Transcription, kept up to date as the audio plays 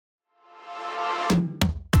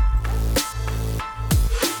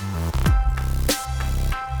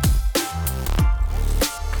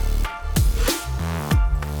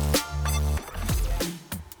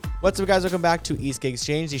What's up, guys? Welcome back to Eastgate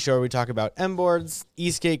Exchange, the show where we talk about M-boards,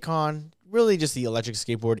 Eastgate Con, really just the electric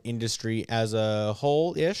skateboard industry as a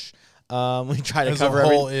whole-ish. We try to cover as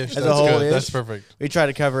a whole-ish. That's perfect. We try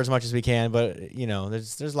to cover as much as we can, but you know,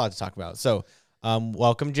 there's a lot to talk about. So,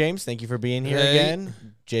 welcome, James. Thank you for being here again.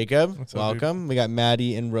 Jacob, welcome. We got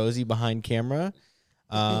Maddie and Rosie behind camera.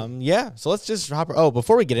 Yeah. So let's just hop. Oh,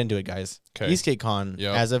 before we get into it, guys, Eastgate Con,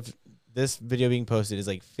 as of this video being posted, is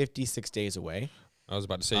like 56 days away. I was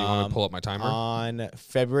about to say, you want to pull up my timer? On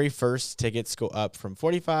February 1st, tickets go up from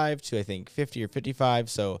 45 to, I think, 50 or 55.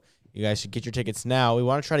 So you guys should get your tickets now. We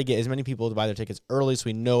want to try to get as many people to buy their tickets early so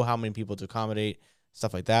we know how many people to accommodate,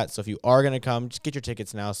 stuff like that. So if you are going to come, just get your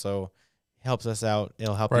tickets now. So it helps us out.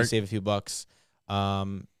 It'll help you save a few bucks.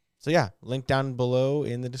 So yeah, link down below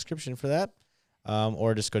in the description for that.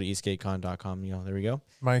 Or just go to eastgatecon.com. You know, there we go.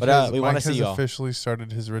 Mike we want to see y'all. Officially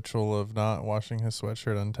started his ritual of not washing his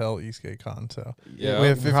sweatshirt until Eastgate Con. So yeah, we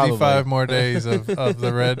have 55 more days of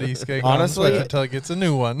the red Eastgate Con sweatshirt until it gets a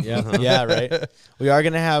new one. Yeah, yeah, right. We are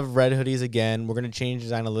gonna have red hoodies again. We're gonna change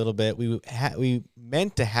design a little bit. We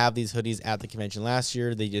meant to have these hoodies at the convention last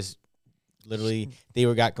year. They just literally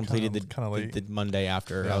got completed the Monday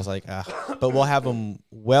after. Yeah. I was like, but we'll have them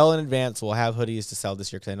well in advance. We'll have hoodies to sell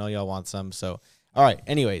this year because I know y'all want some. So, all right.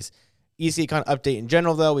 Anyways, EastgateCon update in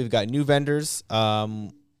general, though, we've got new vendors.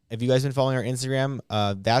 If you guys been following our Instagram,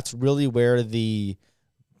 that's really where the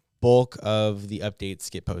bulk of the updates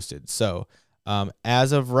get posted. So,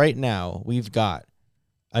 as of right now, we've got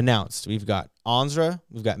Onzra,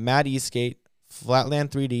 we've got Mad Eastgate, Flatland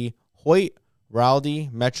 3D, Hoyt,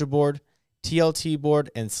 Raldi, Metroboard, TLT board,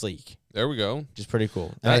 and Sleek. There we go. Which is pretty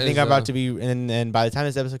cool. And I think I'm about to be, and by the time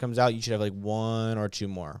this episode comes out, you should have like one or two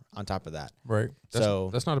more on top of that. Right.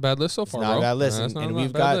 That's not a bad list so far. It's not a bad list. No, and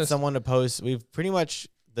we've got someone to post. We've pretty much,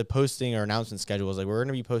 the posting or announcement schedule is like, we're going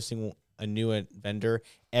to be posting a new vendor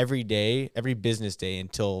every day, every business day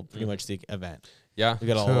until pretty much the event. Yeah. We've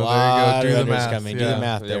got a lot of vendors coming. Yeah. Do the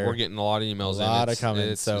math there. We're getting a lot of emails. A lot of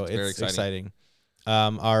coming. So it's very exciting.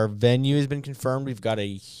 Our venue has been confirmed. We've got a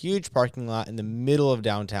huge parking lot in the middle of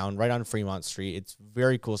downtown, right on Fremont Street. It's a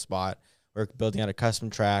very cool spot. We're building out a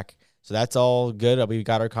custom track. So that's all good. We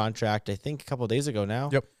got our contract, I think, a couple of days ago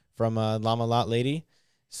now. Yep. From Llama Lot Lady.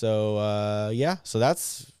 So, yeah. So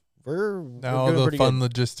that's, we're all the fun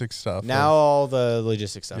logistics stuff. Now all the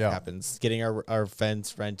logistics stuff happens. Getting our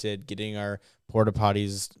fence rented, getting our porta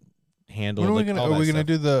potties handled. When are we gonna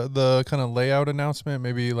do the kind of layout announcement?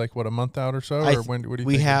 Maybe like a month out or so, or when? What do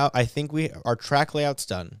you think? I think our track layout's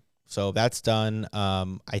done, so that's done.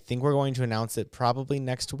 I think we're going to announce it probably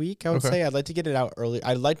next week. I would say I'd like to get it out early.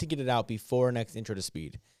 I'd like to get it out before next Intro to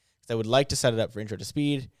Speed, because I would like to set it up for Intro to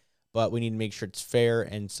Speed, but we need to make sure it's fair,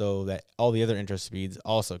 and so that all the other Intro Speeds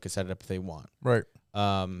also could set it up if they want. Right.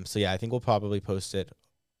 So yeah, I think we'll probably post it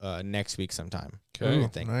next week sometime. Okay. I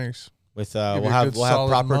think. Nice. With we'll have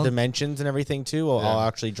proper dimensions and everything too. I'll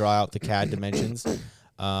actually draw out the CAD dimensions.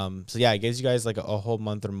 So yeah, it gives you guys like a whole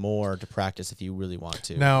month or more to practice if you really want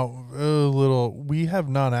to. Now, we have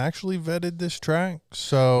not actually vetted this track,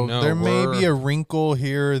 so there may be a wrinkle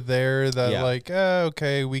here or there that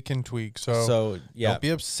okay, we can tweak. So yeah, don't be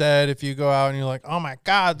upset if you go out and you're like, oh my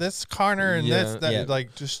God, this corner and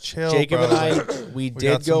like just chill. Jacob bro. and I, we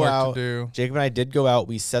did go out. Jacob and I did go out.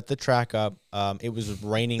 We set the track up. It was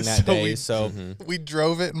raining that day, so we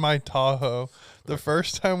drove it in my Tahoe. The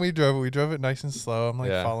first time we drove it nice and slow. I'm like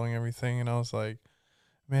following everything, and I was like,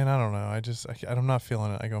 man, I don't know. I'm not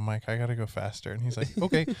feeling it. I go, Mike, I got to go faster. And he's like,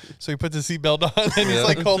 okay. So he puts his seatbelt on, and he's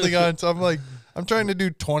like holding on. So I'm like, I'm trying to do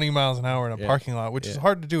 20 miles an hour in a parking lot, which is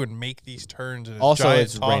hard to do and make these turns in a giant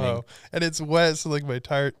it's Tahoe. raining. And it's wet, so like my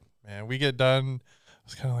tire, man, we get done. I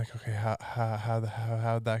was kind of like, okay,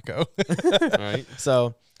 how'd that go? Right.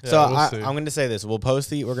 So we'll I'm going to say this. We're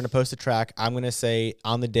going to post the track. I'm going to say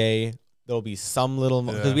on the day, there'll be some little,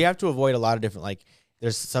 because we have to avoid a lot of different, like,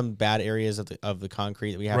 there's some bad areas of the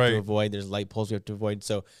concrete that we have to avoid. There's light poles we have to avoid.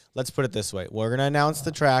 So let's put it this way. We're going to announce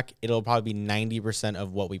the track. It'll probably be 90%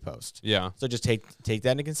 of what we post. Yeah. So just take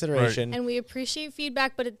that into consideration. And we appreciate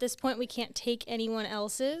feedback, but at this point we can't take anyone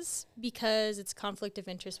else's because it's conflict of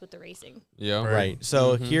interest with the racing. Yeah. Right.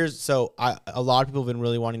 So a lot of people have been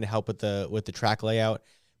really wanting to help with the track layout,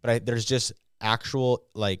 but there's just actual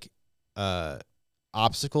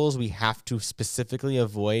obstacles we have to specifically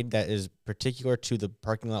avoid that is particular to the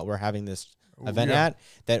parking lot we're having this event at,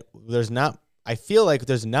 that I feel like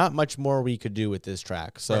there's not much more we could do with this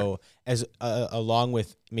track. So as along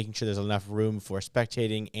with making sure there's enough room for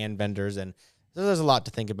spectating and vendors, and so there's a lot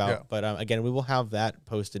to think about. But again, we will have that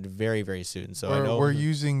posted very, very soon. So I know we're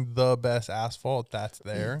using the best asphalt that's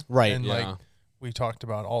there. Right. And like we talked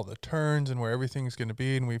about all the turns and where everything's going to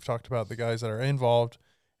be, and we've talked about the guys that are involved,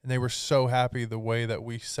 and they were so happy the way that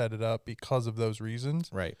we set it up because of those reasons.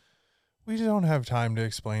 Right. We don't have time to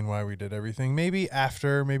explain why we did everything. Maybe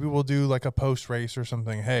we'll do like a post race or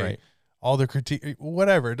something. Hey, all the critique,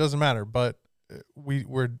 whatever, it doesn't matter. But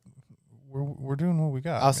we're doing what we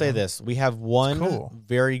got. I'll say this: we have one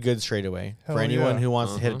very good straightaway for anyone who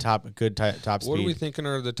wants to hit a top speed. What are we thinking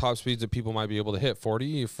are the top speeds that people might be able to hit?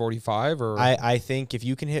 40, 45, or I think if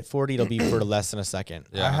you can hit 40, it'll be for less than a second.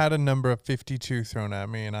 Yeah. I had a number of 52 thrown at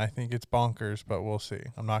me, and I think it's bonkers, but we'll see.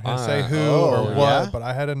 I'm not going to say who or what, but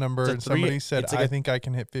I had a number, and somebody said I think I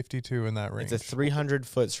can hit 52 in that range. It's a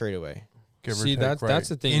 300-foot straightaway. See, that's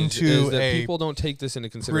the thing is that people don't take this into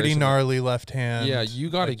consideration. Pretty gnarly left hand. Yeah, you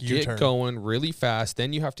got to get going really fast.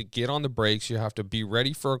 Then you have to get on the brakes. You have to be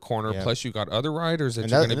ready for a corner. Yep. Plus, you got other riders that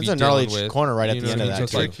you're going to be dealing with. It's a gnarly corner right at the end of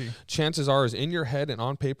that. Like, chances are, is in your head and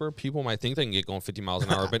on paper, people might think they can get going 50 miles an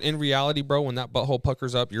hour, but in reality, bro, when that butthole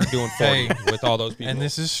puckers up, you're doing 40 with all those people. And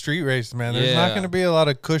this is street race, man. There's not going to be a lot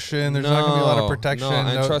of cushion. There's not going to be a lot of protection.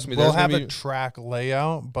 And trust me, we'll have a track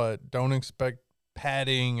layout, but don't expect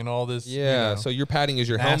padding and all this. Yeah, so your padding is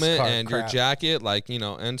your helmet and your jacket,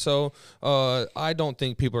 and so I don't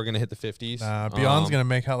think people are going to hit the 50s. Beyond's going to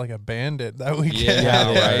make out like a bandit that weekend.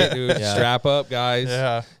 Yeah, right, dude. Yeah. Strap up, guys.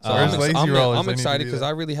 Yeah. So I'm excited because I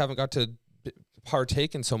really haven't got to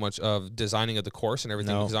partake in so much of designing of the course and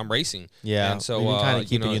everything because I'm racing. Yeah. And so we've been kind of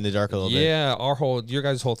keeping you in the dark a little bit. Yeah, your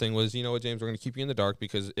guys' whole thing was, you know what, James, we're going to keep you in the dark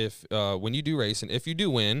because if when you do race and if you do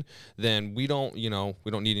win, then we don't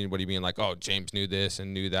need anybody being like, oh, James knew this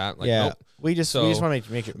and knew that. Like, nope. We just want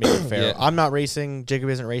to make it fair. Yeah. I'm not racing. Jacob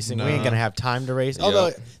isn't racing. No. We ain't gonna have time to race. Although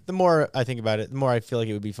the more I think about it, the more I feel like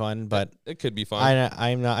it would be fun. But it could be fun.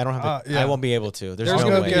 I'm not. I don't have. I won't be able to. There's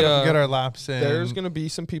no way. Get our laps in. There's gonna be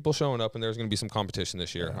some people showing up, and there's gonna be some competition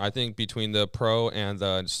this year. I think between the pro and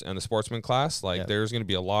the sportsman class, there's gonna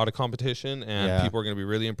be a lot of competition, and people are gonna be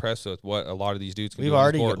really impressed with what a lot of these dudes can do.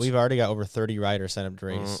 We've already got over 30 riders signed up to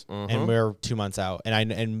race, and we're 2 months out.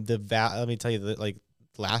 And let me tell you that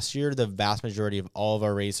last year, the vast majority of all of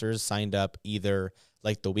our racers signed up either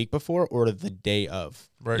like the week before or the day of.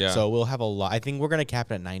 Right. Yeah. So we'll have a lot. I think we're going to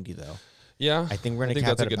cap it at 90 though. Yeah. I think we're going to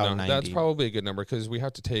cap it at about 90. That's probably a good number because we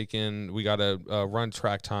have to we got to run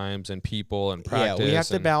track times and people and practice. Yeah, we have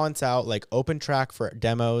to balance out like open track for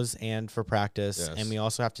demos and for practice. Yes. And we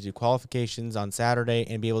also have to do qualifications on Saturday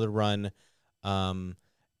and be able to run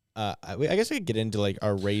I guess we could get into like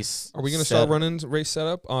our race. Are we going to start running race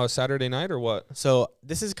setup Saturday night or what? So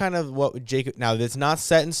this is kind of what Jacob. Now it's not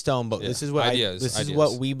set in stone, but this is what is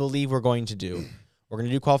what we believe we're going to do. We're going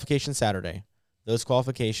to do qualification Saturday. Those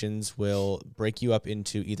qualifications will break you up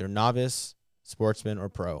into either novice, sportsman, or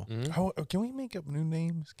pro. Mm-hmm. Can we make up new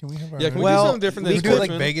names? Can we have our can we do something different than do it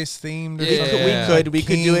like Vegas themed? Or something? We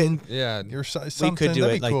could do it. We could do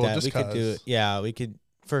it like cool, that. We could do it. Yeah, we could.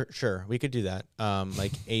 For sure, we could do that.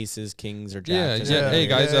 Like aces, kings, or jacks. Hey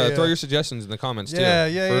guys, throw your suggestions in the comments too.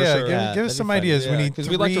 Sure. Give us some ideas. We need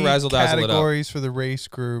 3 like to razzle-dazzle categories for the race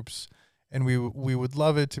groups, and we would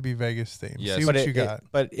love it to be Vegas themed. Yes. See what you got.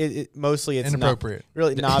 But mostly it's inappropriate.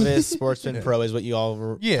 Really, novice, sportsman, pro is what you all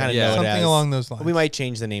kind of know it as. Something along those lines. We might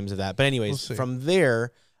change the names of that, but anyways, from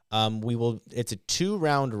there, it's a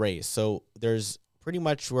 2-round race. So there's pretty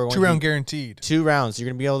much we're going 2-round guaranteed. 2 rounds. You're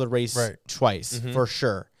going to be able to race twice for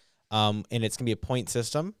sure. And it's going to be a point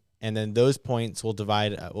system. And then those points will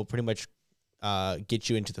will pretty much get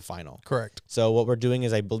you into the final. Correct. So what we're doing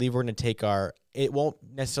is I believe we're going to take it won't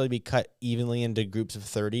necessarily be cut evenly into groups of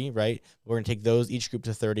 30, right? We're going to take each group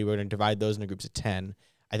to 30. We're going to divide those into groups of 10.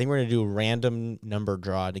 I think we're going to do a random number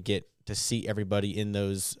draw to seat everybody in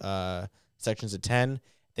those sections of 10.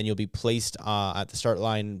 Then you'll be placed at the start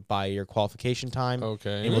line by your qualification time.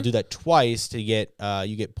 Okay. And we'll do that twice to get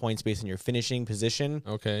you get points based on your finishing position.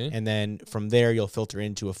 Okay. And then from there you'll filter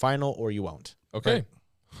into a final or you won't. Okay. Right?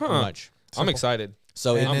 Pretty much. I'm excited.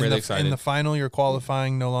 So I'm really excited. In the final, your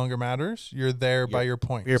qualifying no longer matters. You're there by your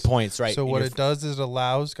points. Your points, right. So what it does is it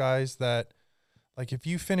allows guys that, like if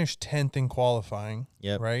you finish 10th in qualifying,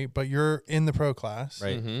 right, but you're in the pro class,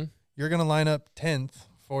 right, you're going to line up 10th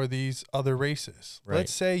for these other races. Right.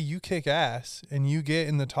 Let's say you kick ass and you get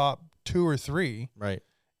in the top 2 or 3. Right.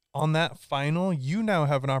 On that final, you now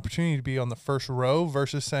have an opportunity to be on the first row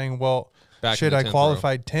versus saying, well, shit, I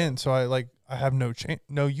qualified 10th, so I have no chance.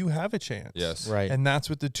 No, you have a chance. Yes. Right. And that's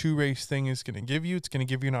what the 2 race thing is going to give you. It's going to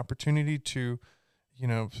give you an opportunity to,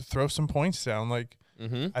 throw some points down. Like,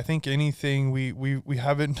 I think anything, we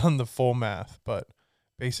haven't done the full math, but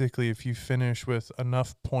basically if you finish with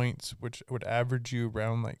enough points, which would average you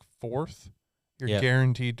around like 4th You're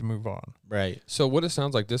guaranteed to move on. Right. So what it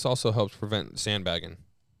sounds like, this also helps prevent sandbagging.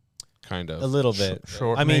 Kind of. A little bit.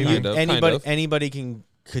 Sure. I mean, anybody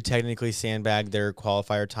could technically sandbag their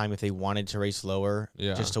qualifier time if they wanted to race lower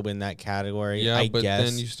just to win that category. Yeah, I but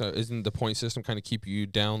guess. then isn't the point system kind of keep you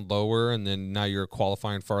down lower, and then now you're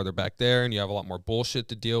qualifying farther back there, and you have a lot more bullshit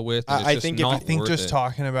to deal with. I think just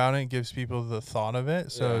talking about it gives people the thought of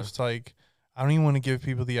it. So it's like, I don't even want to give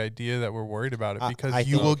people the idea that we're worried about it, because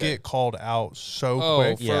you will get called out so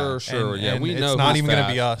quick. For sure. And we know it's not even going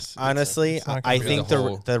to be us. Honestly, I think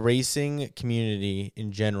the racing community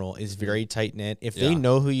in general is very tight knit. If they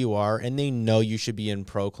know who you are and they know you should be in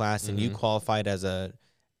pro class and you qualified as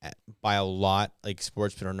by a lot, like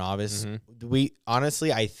sportsman or novice,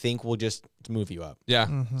 I think we'll just move you up.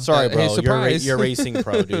 Yeah. Sorry, bro. You're racing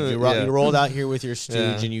pro, dude. You rolled out here with your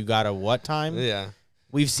stooge and you got a what time? Yeah.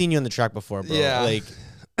 We've seen you on the track before, bro. Yeah. Like,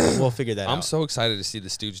 we'll figure that out. I'm so excited to see the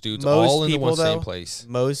Stooge dudes all in the same place.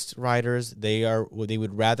 Most riders, they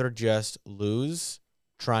would rather just lose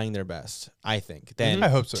trying their best, I think, than I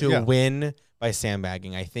hope so. to win by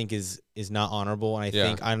sandbagging. I think is not honorable, and I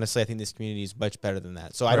think honestly, I think this community is much better than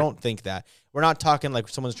that. So I don't think that we're not talking like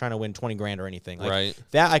someone's trying to win 20 grand or anything. Like,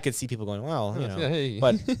 that I could see people going, well, you know,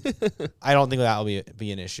 but I don't think that will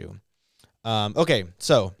be an issue. Okay,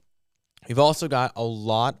 so. We've also got a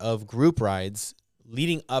lot of group rides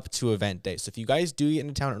leading up to event day. So if you guys do get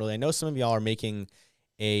into town early, I know some of y'all are making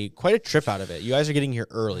quite a trip out of it. You guys are getting here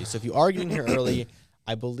early. So if you are getting here early,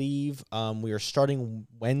 I believe we are starting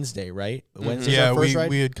Wednesday, right? Wednesday's our first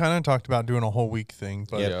ride? We had kind of talked about doing a whole week thing,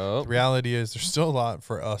 but the reality is there's still a lot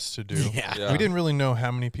for us to do. We didn't really know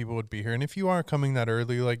how many people would be here. And if you are coming that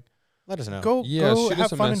early, like, let us know. Go have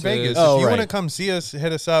fun in Vegas. Oh, if you want to come see us,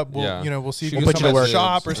 hit us up. We'll see if you put you to work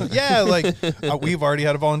shop or something. We've already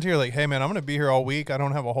had a volunteer. Like, hey man, I'm going to be here all week. I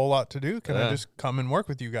don't have a whole lot to do. Can I just come and work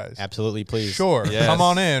with you guys? Absolutely, please. Sure, come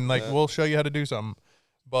on in. Like, we'll show you how to do something.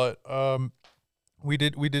 But we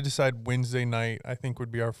did decide Wednesday night, I think,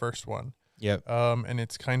 would be our first one. Yep. And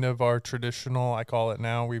it's kind of our traditional, I call it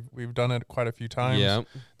now. We've done it quite a few times. Yep.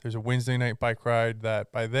 There's a Wednesday night bike ride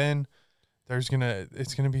that by then. It's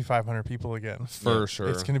gonna be 500 people again. For sure.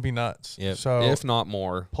 It's gonna be nuts. Yep. So if not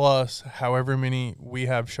more. Plus however many we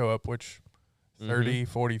have show up, which 30,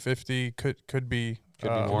 40, 50 could be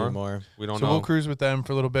more. We don't know. So we'll cruise with them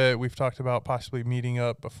for a little bit. We've talked about possibly meeting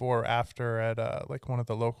up before or after at like one of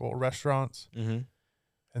the local restaurants. And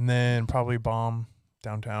then probably bomb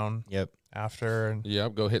downtown. After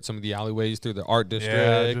and go hit some of the alleyways through the art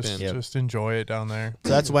district. Just enjoy it down there. So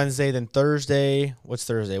that's Wednesday. Then Thursday, what's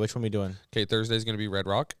Thursday? Which one are we doing? Okay, Thursday's going to be Red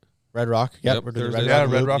Rock. Red Rock. Yep, we're doing Red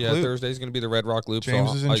Rock Loop. Yeah, Thursday's going to be the Red Rock Loop.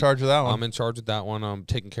 James is in charge of that one. I'm in charge of that one. I'm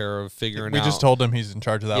taking care of figuring out. We just told him he's in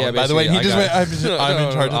charge of that one. By the way, he just went, I'm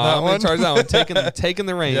in charge of that one. I'm in charge of that one, taking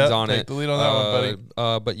the reins on it. Take the lead on that one,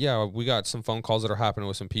 buddy. But yeah, we got some phone calls that are happening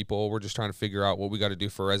with some people. We're just trying to figure out what we got to do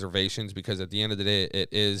for reservations, because at the end of the day, it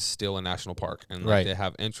is still a national park. And they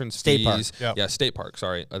have entrance fees. Yeah, state park,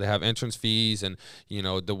 sorry. They have entrance fees, and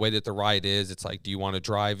the way that the ride is, it's like, do you want to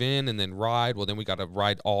drive in and then ride? Well, then we got to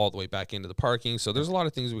ride all the way back into the parking. So there's a lot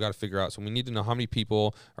of things we got to figure out. So we need to know how many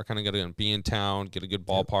people are kind of going to be in town, get a good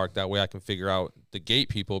ballpark. That way I can figure out the gate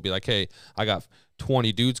people, be like, hey, I got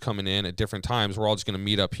 20 dudes coming in at different times. We're all just going to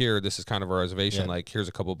meet up here. This is kind of our reservation. Like, here's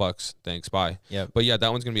a couple bucks. Thanks. Bye. But yeah,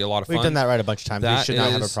 that one's going to be a lot of fun. We've done that ride a bunch of times. We should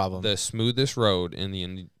not have a problem. The smoothest road in the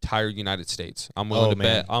entire United States. I'm willing to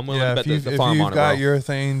bet. I'm willing to bet the farm on it, bro. If you've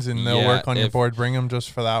got urethanes and they'll work on your board, bring them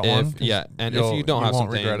just for that one. Yeah, and if you don't have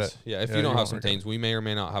some things, if you don't have some things, we may or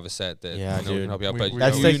may not have a set that can help you out. But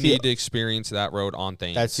you need to experience that road on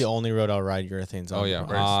things. That's the only road I'll ride urethanes on. Oh yeah,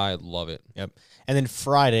 I love it. Yep. And then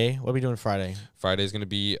Friday, what are we doing Friday? Friday's going to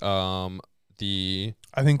be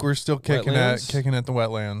I think we're still kicking at the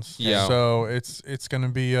wetlands. Yeah. So it's going to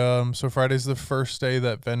be so Friday's the first day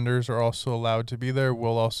that vendors are also allowed to be there.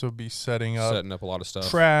 We'll also be setting up a lot of stuff.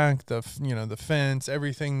 Track, the fence,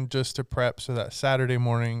 everything, just to prep so that Saturday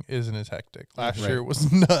morning isn't as hectic. Last year it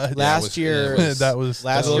was nuts. Last year I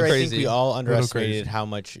think we all underestimated how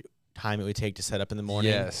much time it would take to set up in the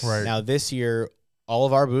morning. Yes. Right. Now this year, all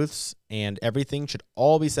of our booths and everything should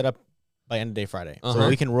all be set up by end of day Friday. So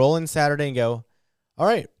we can roll in Saturday and go, all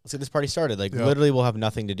right, let's get this party started. Like literally we'll have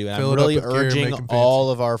nothing to do. And I'm really urging all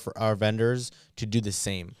of our vendors to do the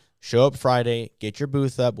same. Show up Friday, get your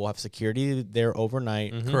booth up. We'll have security there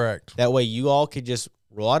overnight. Correct. That way you all could just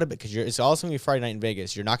roll out of it because it's also gonna be Friday night in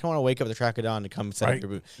Vegas. You're not gonna want to wake up at the track of dawn to come set up your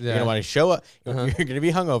booth. Yeah. You're gonna want to show up. You're gonna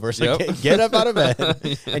be hungover, so get up out of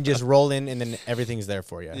bed and just roll in, and then everything's there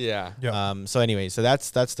for you. Yeah. So anyway, so that's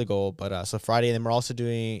the goal. But so Friday, and then we're also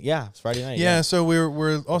doing it's Friday night. Yeah. So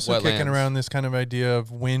we're also kicking around this kind of idea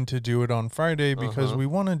of when to do it on Friday because we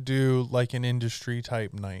want to do like an industry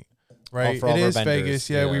type night. Right, it is Vegas.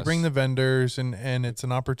 Yeah, we bring the vendors, and it's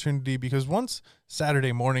an opportunity because once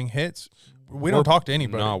Saturday morning hits, we don't talk to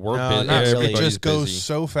anybody. No, we're busy. Not really. It just goes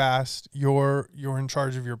so fast. You're in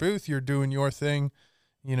charge of your booth. You're doing your thing.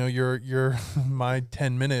 You know, you're my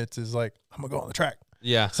 10 minutes is like I'm gonna go on the track.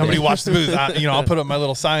 Yeah, somebody watch the booth. I'll put up my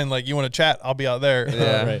little sign like you want to chat. I'll be out there.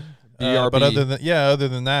 Yeah, right. But other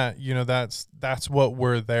than that, that's what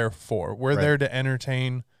we're there for. We're there to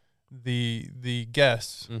entertain the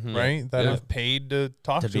guests, right? That have paid to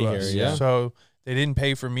talk to us. Here, So they didn't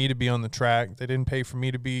pay for me to be on the track. They didn't pay for me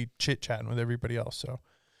to be chit-chatting with everybody else. So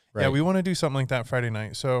yeah, we want to do something like that Friday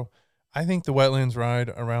night. So I think the wetlands ride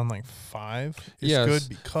around like 5 is good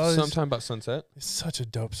because sometime about sunset. It's such a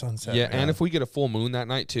dope sunset. Yeah, man. And if we get a full moon that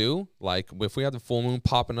night too, like if we have the full moon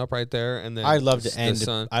popping up right there, and then I'd love to end.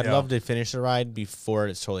 I'd love to finish the ride before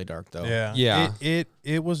it's totally dark though. Yeah.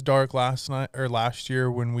 It was dark last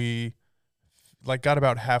year when we like got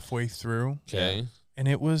about halfway through. Okay. And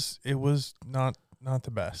it was not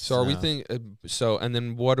the best. So are we thinking? And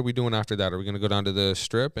then what are we doing after that? Are we going to go down to the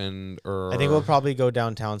strip I think we'll probably go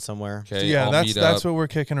downtown somewhere. Okay. Yeah, that's what we're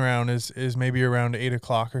kicking around is maybe around 8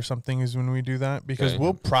 o'clock or something is when we do that because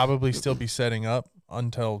we'll probably still be setting up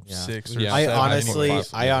until 6 or 7.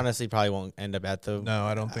 I honestly probably won't end up at the. No,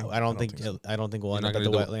 I don't think. I don't think we'll end up at the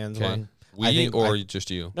wetlands one. Just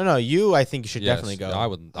you? No, you. I think you should definitely go. I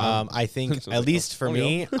would. I think at least for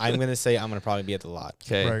me, I'm gonna say I'm gonna probably be at the lot.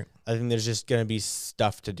 Okay. Right. I think there's just gonna be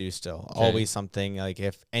stuff to do still. Okay. Always something like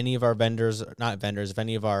if any of our if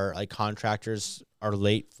any of our like contractors are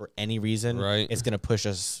late for any reason, it's gonna push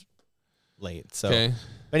us late. So,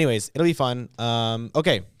 anyways, it'll be fun.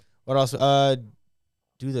 Okay. What else?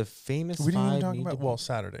 Do the famous we didn't even talk about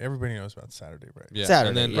Saturday. Everybody knows about Saturday, right? Yeah.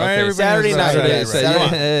 Saturday, and then, right? Saturday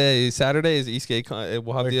night. Saturday is Eastgate.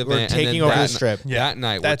 We'll have the event. We're taking over the strip. That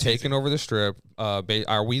night, we're taking over the strip.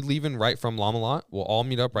 Are we leaving right from Llama Lot? We'll all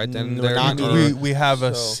meet up right then. We have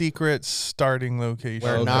a secret starting location.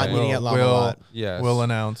 We're not meeting at Llama Lot. Yes. We'll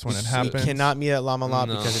announce when it happens. We cannot meet at Llama Lot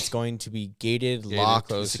because it's going to be gated,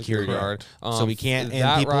 locked, security guard. So we can't. And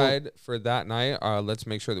that ride for that night, let's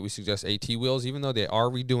make sure that we suggest AT wheels, even though they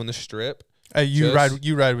are redoing the strip. You ride what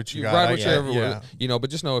you got. Ride whichever, but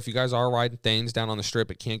just know if you guys are riding things down on the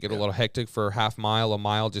strip, it can't get a little hectic for a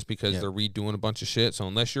mile, just because they're redoing a bunch of shit. So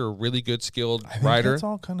unless you're a really good skilled rider, it's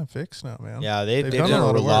all kind of fixed now, man. Yeah, they've done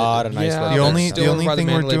a lot of nice work. The only thing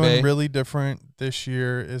we're doing really different this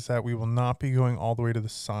year is that we will not be going all the way to the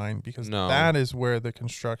sign because that is where the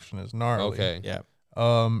construction is gnarly. Okay. Yeah.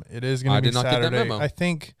 It is going to be Saturday. I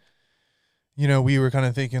think. We were kind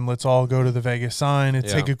of thinking, let's all go to the Vegas sign and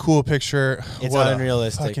take a cool picture. It's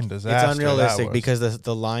unrealistic. Fucking disaster. It's unrealistic because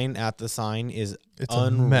the line at the sign is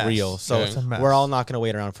unreal. So it's a mess. We're all not going to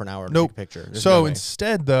wait around for an hour to take a picture. So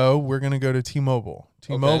instead, though, we're going to go to T-Mobile.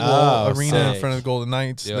 Arena in front of the Golden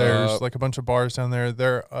Knights. Yep. There's like a bunch of bars down there.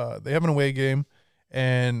 They have an away game.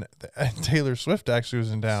 And Taylor Swift actually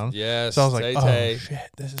was in town. Yes. So I was like, oh, shit,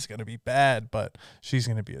 this is going to be bad. But she's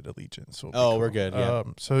going to be at Allegiant. So we're good. Yeah.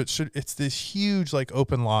 So it's this huge, like,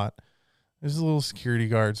 open lot. There's a little security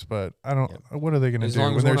guards, but I don't. What are they going to do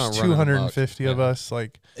when there's 250 of us?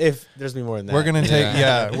 Like, if there's be more than that, we're going to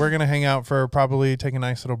take. We're going to hang out for probably take a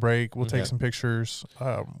nice little break. We'll take some pictures.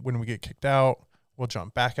 When we get kicked out, we'll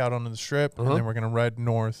jump back out onto the strip, and then we're gonna ride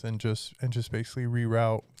north and just basically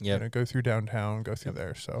reroute. Go through downtown, go through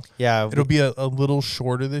there. So it'll be a little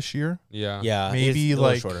shorter this year. Yeah, maybe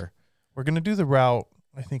like shorter. We're gonna do the route.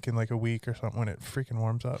 I think in like a week or something when it freaking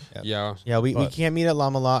warms up. We can't meet at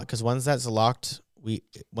Llama Lot because once that's locked,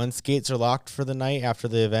 once gates are locked for the night after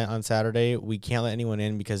the event on Saturday, we can't let anyone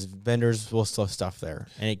in because vendors will still have stuff there,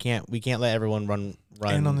 and we can't let everyone run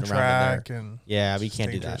in on the track and we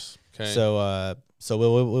can't do that. Okay. So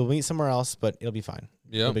we'll meet somewhere else, but it'll be fine.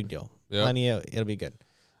 Yeah, no big deal. It'll be good.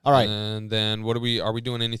 All right. And then are we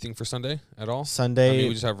doing anything for Sunday at all? Sunday.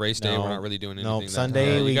 we just have race day. We're not really doing anything. No,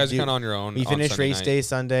 Sunday. You guys are kind of on your own. We finish race day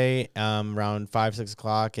Sunday around 5, 6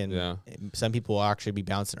 o'clock, and some people will actually be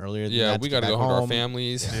bouncing earlier than that. We got to go home to our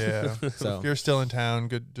families. Yeah. So if you're still in town,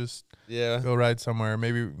 just go ride somewhere.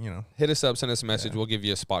 Maybe, hit us up, send us a message. We'll give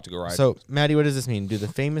you a spot to go ride. So, Maddie, what does this mean? Do the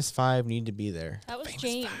famous 5 need to be there? That was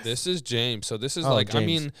James. This is James. So this is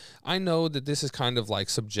James. I know that this is kind of like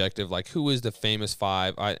subjective. Like, who is the famous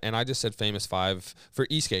 5? I just said famous 5 for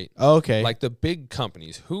Eastgate. Oh, okay. Like the big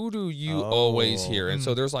companies. Who do you always hear? And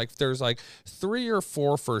so there's like 3 or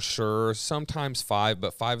 4 for sure, sometimes 5,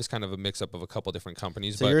 but 5 is kind of a mix up of a couple different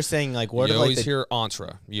companies. So but you're saying like what you are always like hear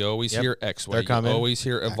Entra, you always hear X-Way, you always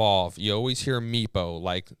hear Evolve, you always hear Meepo.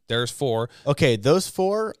 Like there's 4. Okay, those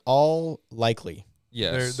 4 all likely.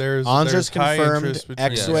 Yes. Andra's confirmed.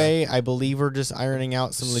 X-Way, I believe we're just ironing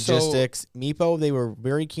out some logistics. Meepo, they were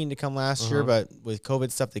very keen to come last year, but with COVID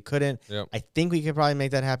stuff, they couldn't. Yep. I think we could probably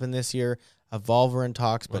make that happen this year. Evolve we're in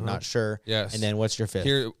talks, but not sure. Yes. And then what's your 5th?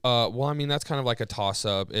 Here, well, I mean, that's kind of like a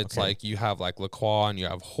toss-up. It's like you have like Lacroix and you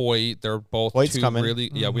have Hoyt. They're both Hoyt's 2 coming. really.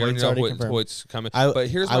 Yeah, we already know Hoyt's coming. But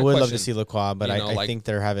here's my I would question. love to see Lacroix, but I think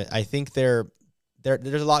they're having. I think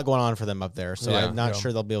there's a lot going on for them up there, so I'm not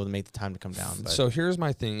sure they'll be able to make the time to come down. But. So here's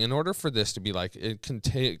my thing: in order for this to be like, it can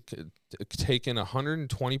take in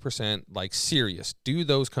 120% like serious. Do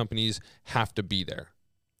those companies have to be there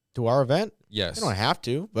to our event? Yes, they don't have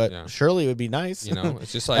to, but surely it would be nice. You know,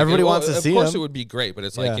 it's just like everybody wants to see them. Of course, it would be great, but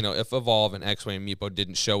it's like if Evolve and X-Way and Meepo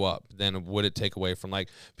didn't show up, then would it take away from like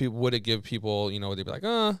people? Would it give people, they'd be like,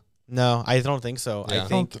 No, I don't think so. Yeah. I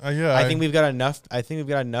think we've got enough. I think we've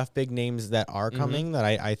got enough big names that are coming that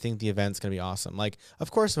I think the event's gonna be awesome. Like,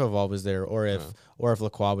 of course, if Evolve was there, or if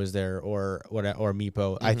Lacroix was there, or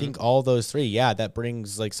Meepo, I think all those 3, that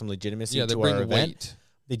brings like some legitimacy to our event. Weight.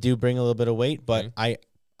 They do bring a little bit of weight, but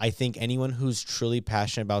I think anyone who's truly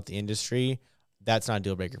passionate about the industry, that's not a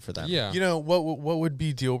deal breaker for them. Yeah. What would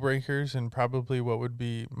be deal breakers, and probably what would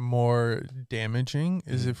be more damaging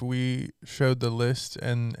is if we showed the list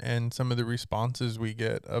and some of the responses we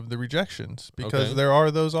get of the rejections, because there are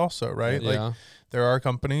those also, right? Like there are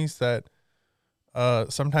companies that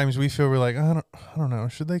sometimes we feel we're like, I don't know,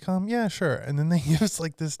 should they come? Yeah, sure. And then they give us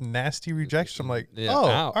like this nasty rejection. I'm like,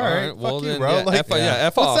 all right, fuck you, bro. Like, F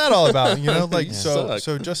what's off. that all about? Like,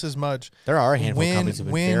 so just as much. There are a handful of companies who've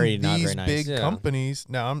been very not very nice. These big companies.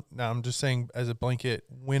 Now I'm just saying as a blanket,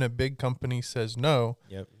 when a big company says no.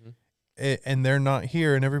 Yep. And they're not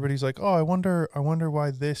here, and everybody's like, "Oh, I wonder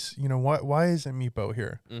why this, why isn't Meepo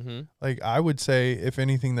here?" Like, I would say, if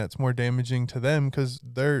anything, that's more damaging to them, because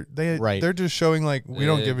they're just showing like, we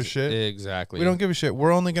don't give a shit. Exactly, we don't give a shit.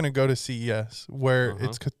 We're only gonna go to CES where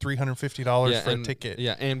it's $350 for a ticket.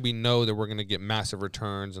 Yeah, and we know that we're gonna get massive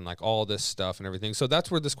returns and like all this stuff and everything. So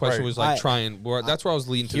that's where this question was like that's where I was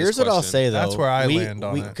leading to. Here's what I'll say though. That's where I land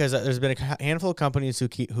on it, because there's been a handful of companies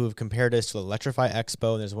who have compared us to Electrify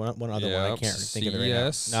Expo. And there's one other one I can't think of it right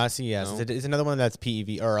now. Not CES. No. It's another one that's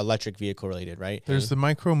PEV or electric vehicle related, right? There's the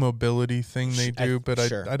micro mobility thing they do, but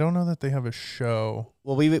I don't know that they have a show.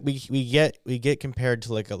 Well, we get compared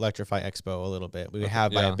to like Electrify Expo a little bit. We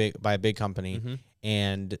have by a big company,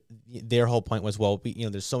 and their whole point was, well,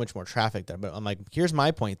 there's so much more traffic there. But I'm like, here's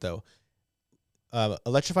my point though.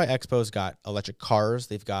 Electrify Expo's got electric cars,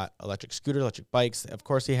 they've got electric scooters, electric bikes. Of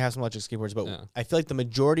course, they have some electric skateboards, but I feel like the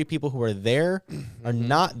majority of people who are there are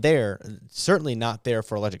not there, certainly not there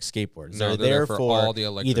for electric skateboards. No, they're there for all the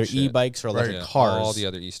electric either shit. E-bikes or electric cars. All the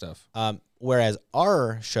other E-stuff. Whereas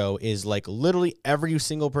our show is like literally every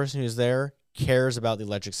single person who's there cares about the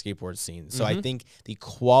electric skateboard scene. So I think the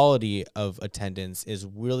quality of attendance is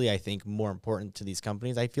really, I think, more important to these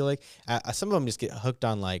companies. I feel like some of them just get hooked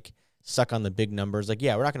on like, stuck on the big numbers. Like,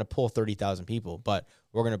 we're not going to pull 30,000 people, but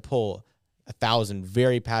we're going to pull 1,000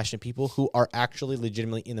 very passionate people who are actually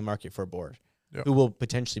legitimately in the market for a board, who will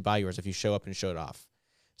potentially buy yours if you show up and show it off.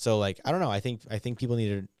 So, like, I don't know. I think people need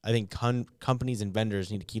to. I think companies and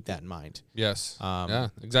vendors need to keep that in mind. Yes. Yeah.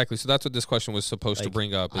 Exactly. So that's what this question was supposed to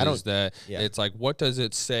bring up. It's like, what does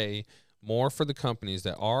it say? More for the companies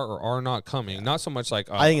that are or are not coming. Not so much like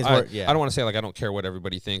I think it's more, I don't want to say like I don't care what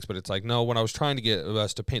everybody thinks, but it's like no. What I was trying to get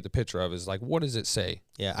us to paint the picture of is like, what does it say?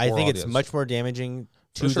 Yeah, I think it's much more damaging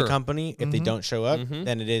to the company if they don't show up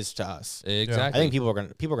than it is to us. Exactly. I think people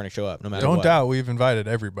are gonna show up no matter. Don't doubt we've invited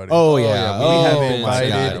everybody. Oh yeah, we have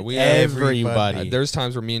invited everybody. There's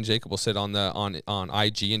times where me and Jacob will sit on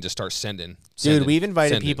IG and just start sending. Dude, we've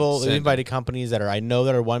invited people. We've invited companies that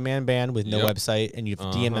are one-man band with no website, and you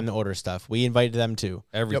DM them to order stuff. We invited them too.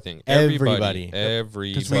 Everything. Everybody.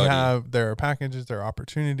 Because there are packages, there are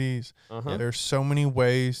opportunities. There's so many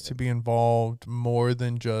ways to be involved, more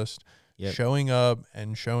than just showing up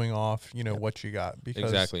and showing off, what you got.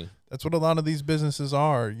 Because that's what a lot of these businesses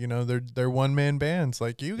are. They're one-man bands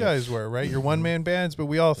like you guys were, right? You're one-man bands, but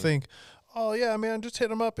we all think, oh, yeah, man, just hit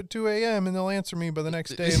them up at 2 a.m. and they'll answer me by the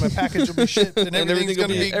next day and my package will be shipped and everything's going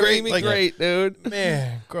to be great. Like, great, dude.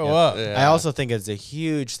 Man, grow up. Yeah. I also think it's a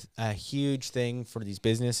huge thing for these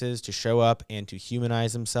businesses to show up and to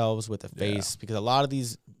humanize themselves with a face because a lot of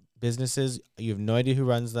these businesses. You have no idea who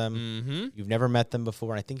runs them. Mm-hmm. You've never met them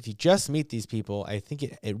before. And I think if you just meet these people, I think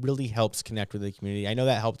it really helps connect with the community. I know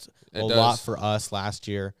that helped a lot for us last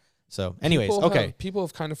year. So, anyways, people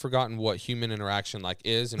have kind of forgotten what human interaction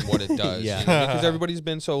is and what it does. Yeah. Because everybody's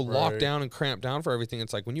been so locked down and cramped down for everything.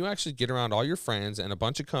 It's like when you actually get around all your friends and a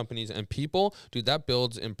bunch of companies and people, dude, that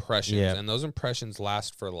builds impressions, and those impressions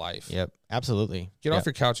last for life. Yep, absolutely. Get off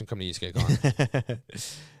your couch and come to Eastgate Con.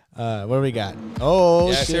 What do we got? Oh,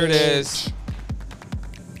 yes, here it is.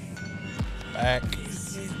 Back.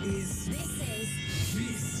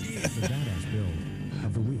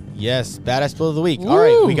 Yes, badass build of the week. All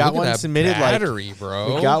right, we got one submitted.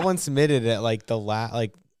 Bro. We got one submitted at the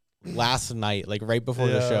last night, right before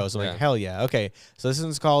the show. So hell yeah. Okay, so this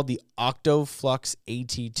one's called the Octoflux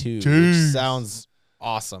AT2, which sounds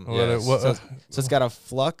awesome. Yes. So it's got a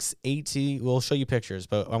Flux AT. We'll show you pictures,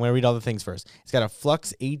 but I'm gonna read all the things first. It's got a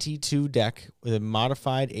Flux AT2 deck with a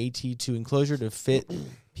modified AT2 enclosure to fit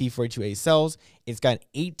P42A cells. It's got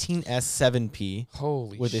an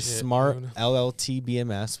 18S7P with a smart LLT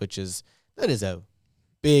BMS, that is a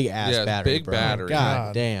big ass battery. Big battery.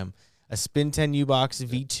 God damn. A Spin 10 U-Box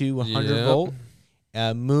V2 100 volt.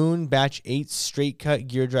 Moon Batch 8 straight cut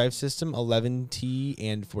gear drive system, 11T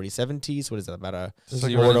and 47T. So what is that? About a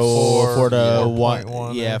 4 to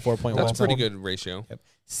 1. Yeah, 4.1. That's a pretty good ratio. Yep.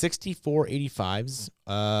 6485s.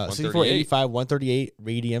 6485, 138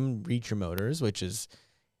 radium reacher motors, which is...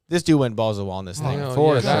 This dude went balls of the wall on this thing. That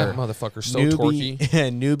motherfucker's so torquey.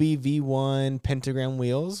 Newbie V1 pentagram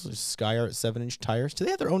wheels, SkyArt 7-inch tires. Do they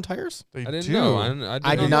have their own tires? I didn't know.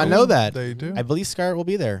 I did not know that. They do. I believe SkyArt will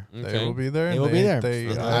be there. Okay. They will be there. They will be there.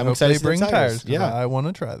 I'm excited they bring tires. Yeah, I want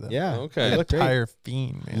to try them. Yeah. Okay. They look great. Tire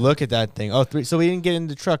fiend, man. Look at that thing. So we didn't get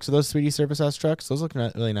into trucks. So those 3D Surface House trucks, those look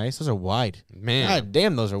really nice. Those are wide. Man. God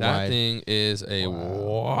damn, those are wide. That thing is a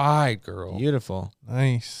wide girl. Beautiful.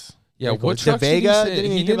 Nice. Yeah, what the trucks Vega? did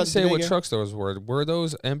he didn't say what trucks those were. Were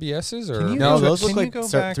those MBSs or No, those look like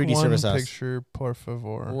 3D Service House. Picture, por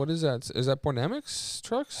favor. What is that? Is that Pornamics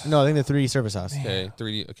trucks? No, I think the 3D Service House. Okay,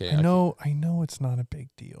 3D. Okay, I know it's not a big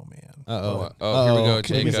deal, man. Oh, here we go,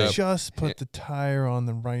 Can we Jacob. just put the tire on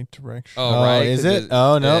the right direction? Oh, right. Is it?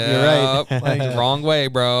 Oh, no, you're right. Wrong way,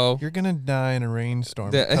 bro. You're gonna die in a rainstorm.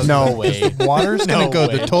 No way. The water's gonna go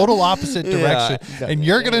the total opposite direction, and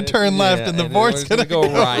you're gonna turn left, and the board's gonna go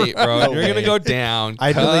right, bro. You're gonna go down.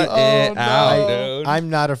 I Cut it out, dude. I'm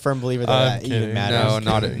not a firm believer that even matters.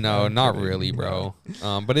 Not really, bro.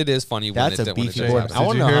 But it is funny when that's a beefy board.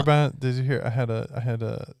 Did you hear? I had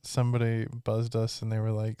somebody buzzed us, and they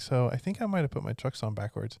were like, "So I think I might have put my trucks on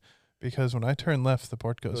backwards because when I turn left, the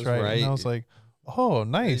board goes right." And I was like, "Oh,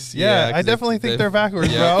 nice. Yeah, I definitely think they're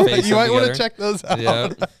backwards, bro. You might want to check those out."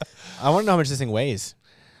 Yeah. I want to know how much this thing weighs.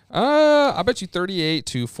 I bet you 38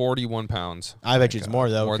 to 41 pounds. I bet you it's more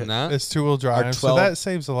though. More than that. It's 2-wheel drive, so that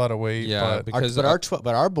saves a lot of weight. Yeah, because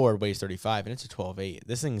our board weighs 35 and it's a 12.8.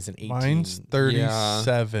 This thing is an 18. Mine's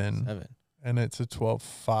 37. And it's a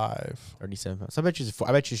 12.5. 37 pounds. So I bet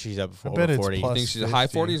you she's up I bet over 40. It's you think she's high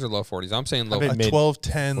 40s or low 40s? I'm saying low 40s.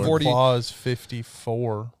 12.10 40. Claws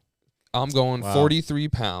 54. I'm going 43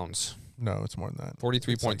 pounds. No, it's more than that.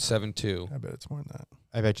 43.72. I bet it's more than that.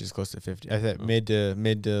 I bet you it's close to 50. I thought mid to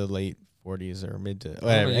late 40s or mid to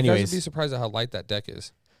whatever. Anyways, you guys would be surprised at how light that deck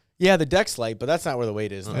is. Yeah, the deck's light, but that's not where the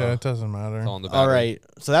weight is. Yeah, it doesn't matter. It's all in the all right,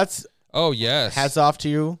 so that's. Oh yes. Hats off to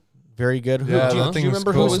you. Very good. Yeah, do you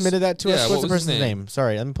remember who submitted that to us? What's the person's name?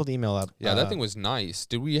 Sorry, let me pull the email up. Yeah, that thing was nice.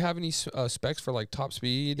 Did we have any specs for top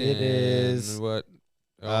speed? It is what?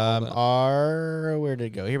 Where did it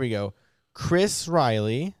go? Here we go. Chris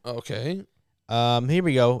Riley. Okay. Here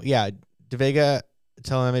we go. Yeah, DeVega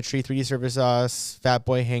telemetry, 3D Surface House, Fat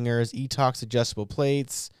Boy hangers, Etox adjustable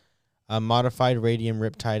plates, modified radium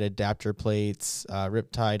Riptide adapter plates,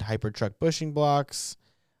 Riptide Hypertruck bushing blocks,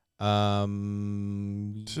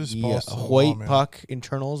 Hoyt puck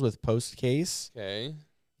internals with post case. Okay.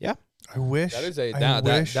 Yeah. I wish that is a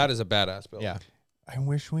badass build. Yeah. I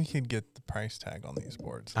wish we could get the price tag on these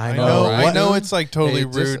boards. I know. Right? I know it's totally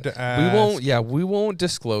rude to ask. We won't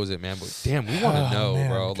disclose it, man. But damn, we want to know,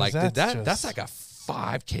 bro. That's like a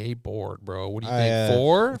 $5K board, bro. What do you think?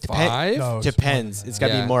 4, 5? No, depends. It's got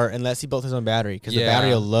to be more, unless he built his own battery, because the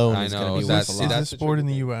battery alone is going to be worth a lot. Is this board in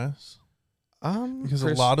the U.S.? Because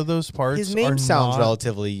Chris, a lot of those parts. His name sounds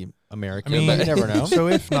relatively American, but you never know. So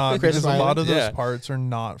if not, because a lot of those parts are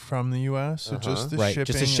not from the U.S., so just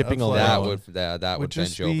the shipping alone that would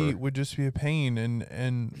just be a pain.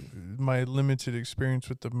 And my limited experience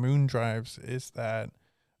with the Moon drives is that,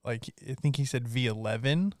 I think he said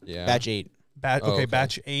V11. Yeah. Batch 8.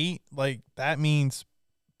 Batch 8. That means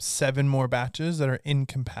 7 more batches that are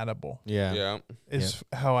incompatible. Yeah. Is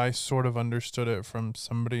how I sort of understood it from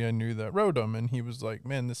somebody I knew that rode them, and he was like,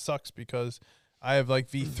 "Man, this sucks because I have like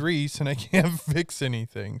V3s and I can't fix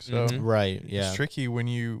anything." So right, yeah, it's tricky when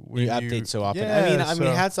you update so often. Yeah, I mean,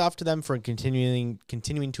 hats off to them for continuing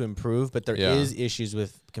to improve, but there is issues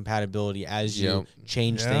with compatibility as you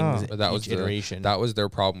change things. But that was iteration. That was their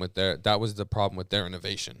problem with the problem with their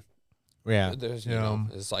innovation. Yeah,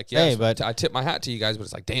 it's like but I tip my hat to you guys, but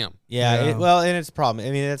it's like, damn. Yeah, and it's a problem.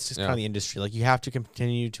 I mean, that's just kind of the industry. Like, you have to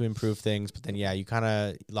continue to improve things, but then you kind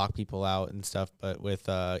of lock people out and stuff. But with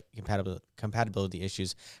compatibility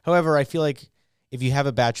issues, however, I feel like if you have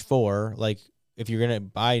a batch 4, like if you're gonna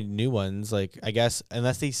buy new ones, like I guess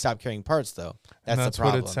unless they stop carrying parts, though, that's the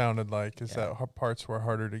problem. What it sounded like is that parts were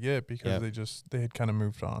harder to get because they had kind of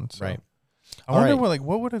moved on. So. Right. I wonder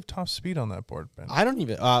what would have top speed on that board been? I don't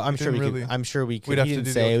even. I'm sure we could. We'd have to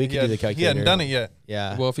do we could do the calculator. He hadn't done it yet.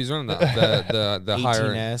 Yeah. Well, if he's running the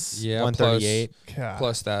higher 18S, 138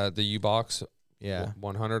 plus the U-Box,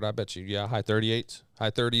 100, I bet you, high 38s, high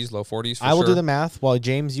 30s, low 40s. I will do the math while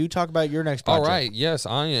James, you talk about your next project. All right. Yes,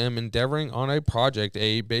 I am endeavoring on a project,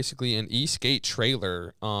 basically an e-skate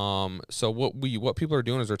trailer. So what people are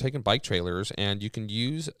doing is they're taking bike trailers, and you can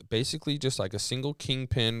use basically just like a single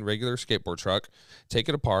kingpin regular skateboard truck, take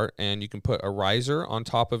it apart, and you can put a riser on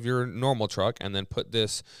top of your normal truck, and then put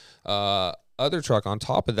this other truck on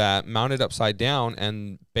top of that, mount it upside down,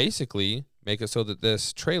 and basically make it so that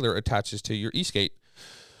this trailer attaches to your e-skate.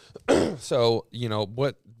 So,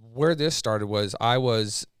 where this started was I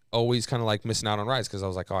was always kind of like missing out on rides because I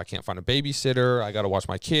was like, I can't find a babysitter. I got to watch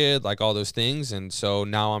my kid, like all those things. And so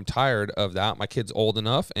now I'm tired of that. My kid's old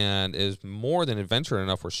enough and is more than adventurous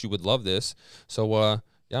enough where she would love this. So,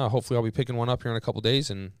 hopefully I'll be picking one up here in a couple days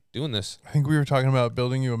and doing this. I think we were talking about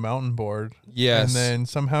building you a mountain board. Yes. And then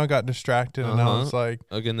somehow got distracted, and I was like,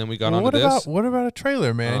 again, then we got onto this. What about a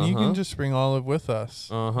trailer, man? You can just bring Olive with us.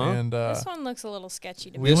 And this one looks a little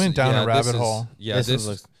sketchy to me. We went down a rabbit hole. Yeah,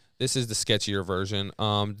 this is the sketchier version.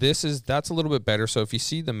 That's a little bit better. So if you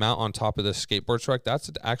see the mount on top of the skateboard truck, that's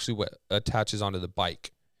actually what attaches onto the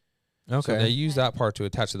bike. Okay. So they use that part to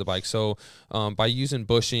attach to the bike. So by using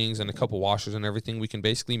bushings and a couple washers and everything, we can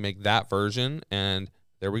basically make that version, and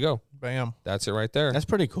there we go. Bam. That's it right there. That's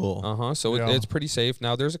pretty cool. So it's pretty safe.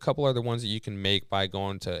 Now, there's a couple other ones that you can make by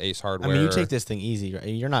going to Ace Hardware. I mean, you take this thing easy, right?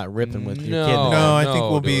 You're not ripping with your kid. No, I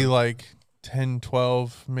think we'll be like 10,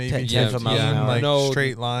 12, maybe 10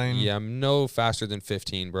 straight line. Yeah, no faster than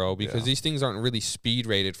 15, bro, because these things aren't really speed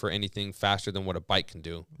rated for anything faster than what a bike can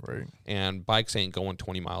do. Right. And bikes ain't going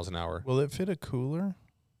 20 miles an hour. Will it fit a cooler?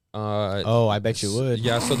 I bet you would.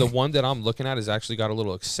 Yeah, so the one that I'm looking at has actually got a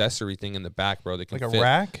little accessory thing in the back, bro. That can like a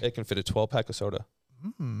rack? It can fit a 12-pack of soda.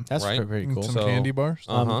 That's pretty cool. Some candy bars.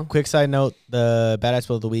 Quick side note: the badass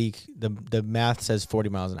build of the week, the math says 40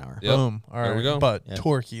 miles an hour. Yep. Boom. All right, there we go. But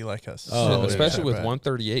torquey like us. Oh, especially with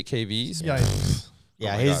 138 kVs. Yikes.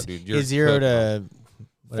 Yeah, his 0 to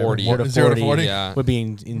 40. 0 to 40. Yeah, would be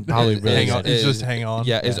in probably really. Hang on. It's just hang on.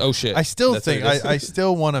 Yeah, it's oh shit. I still think I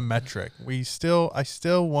still want a metric. I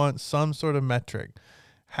still want some sort of metric.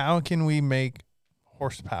 How can we make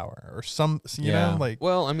horsepower or some, you know, like,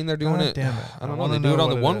 well, I mean, they're doing it. Damn it. I don't know. They do it on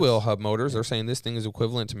the one wheel hub motors. They're saying this thing is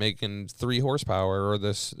equivalent to making 3 horsepower or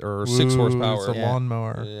 6 horsepower. It's a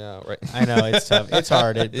lawnmower. Yeah, right. I know it's tough. It's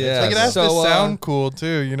hard. Like it has to sound cool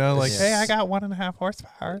too, you know, like, hey, I got 1.5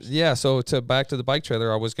 horsepower. Yeah. So back to the bike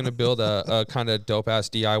trailer, I was going to build a kind of dope ass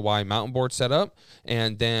DIY mountain board setup.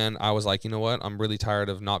 And then I was like, you know what? I'm really tired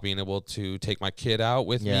of not being able to take my kid out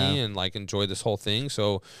with me and like enjoy this whole thing.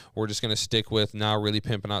 So we're just going to stick with now really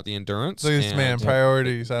pimping out the endurance. Look at this man,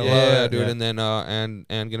 priorities. I love it. Dude. And then and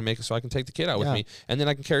going to make it so I can take the kid out with me. And then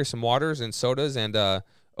I can carry some waters and sodas and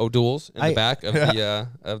O'Doul's in the back of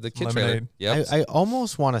the kid trailer. Yep. I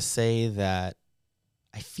almost want to say that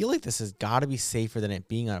I feel like this has got to be safer than it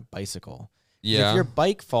being on a bicycle. Yeah. If your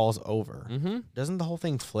bike falls over, doesn't the whole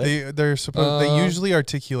thing flip? They're supposed. They usually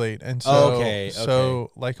articulate, and so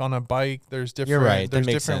so like on a bike, there's different. You're right. There's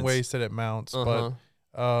different ways that it mounts, but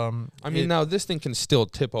I mean, now this thing can still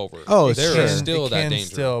tip over. Oh, there is still that danger.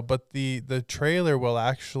 Still, but the trailer will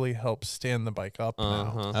actually help stand the bike up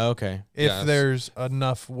now. Okay. If there's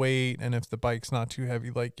enough weight and if the bike's not too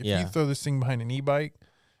heavy, like if you throw this thing behind an e-bike.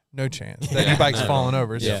 No chance. That e-bike's falling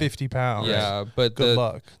over. It's 50 pounds. Yeah, but good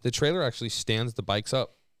luck. The trailer actually stands the bikes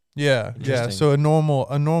up. Yeah, yeah. So a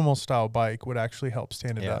normal style bike would actually help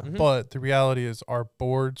stand it up. But the reality is, our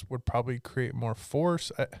boards would probably create more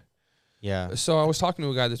force. Yeah. So I was talking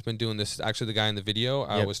to a guy that's been doing this. Actually, the guy in the video,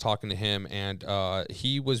 I was talking to him, and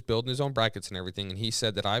he was building his own brackets and everything. And he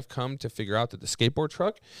said that I've come to figure out that the skateboard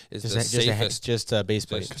truck is the safest. Just a base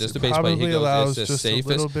plate. Just a base plate. He goes, it's the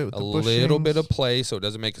safest. A little bit of play, so it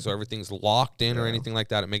doesn't make it so everything's locked in or anything like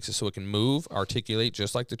that. It makes it so it can move, articulate,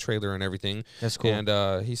 just like the trailer and everything. That's cool.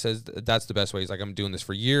 And he says that's the best way. He's like, I'm doing this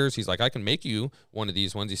for years. He's like, I can make you one of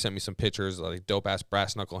these ones. He sent me some pictures, like dope ass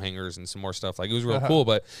brass knuckle hangers and some more stuff. Like, it was real cool,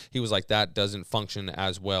 but he was like, that doesn't function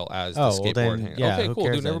as well as the skateboard hanger. Yeah, okay,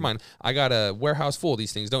 cool, dude. Never mind. I got a warehouse full of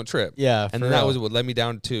these things. Don't trip. Yeah, and then that was what led me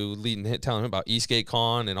down to telling him about eSkate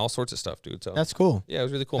Con and all sorts of stuff, dude. So that's cool. Yeah, it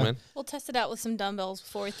was really cool, man. We'll test it out with some dumbbells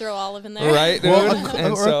before we throw Olive in there. Right, dude.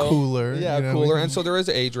 Well, or a cooler. Yeah, cooler. And so there is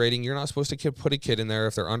an age rating. You're not supposed to put a kid in there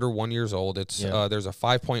if they're under 1 year old. It's there's a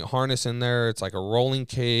 5-point harness in there. It's like a rolling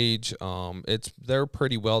cage. They're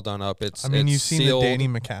pretty well done up. I mean, you've seen the Danny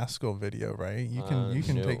McCaskill video, right? You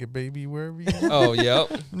can take a baby wherever you want. Oh, yep.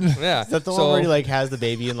 Yeah. Is that the one where he like has the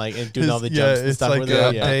baby and like doing all the jumps and stuff? Like with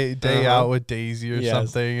it? Day out with Daisy or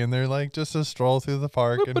something, and they're like just a stroll through the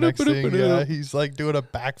park, and next thing, he's like doing a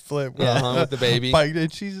backflip with the baby. Bike,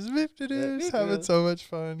 and she's just having so much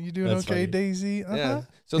fun. You doing okay, funny. Daisy? Yeah.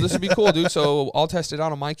 So this would be cool, dude. So I'll test it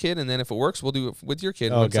out on my kid, and then if it works, we'll do it with your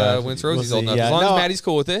kid once Rosie's old enough. As long as Maddie's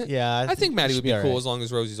cool with it. Yeah, I think Maddie would be cool as long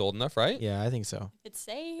as Rosie's old enough, right? Yeah, I think so. It's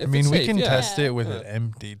safe. I mean, we can test it with it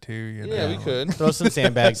empty too. Yeah, we could throw some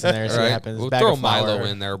sandbags in there. See what happens. We'll throw Milo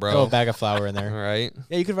in there, bro. Throw a bag of flour in there. All right.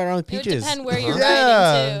 Yeah, you could ride around with peaches. It would depend where you're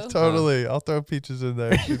riding to. Totally. I'll throw peaches in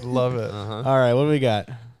there. She'd love it. All right, what do we got?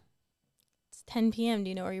 It's 10 p.m. Do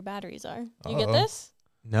you know where your batteries are? Do you get this?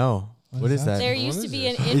 No. What is that? There used to be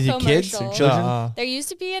an infomercial. Kids or children? There used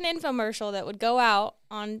to be an infomercial that would go out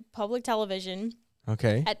on public television.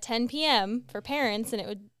 Okay. At 10 p.m. for parents, and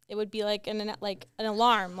it would be like an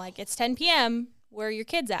alarm, like it's 10 p.m. Where are your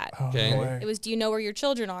kids at? Okay. No it was, do you know where your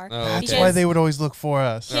children are? Oh, That's why they would always look for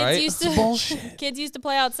us. Kids used to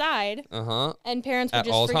play outside. And parents would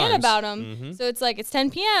just forget about them. So it's like, it's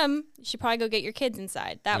 10 p.m. You should probably go get your kids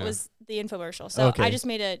inside. That was the infomercial. So I just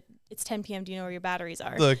made it's 10 p.m. Do you know where your batteries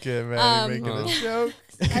are? Look at Maddie making a joke.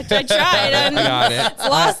 I tried. And I got it. It's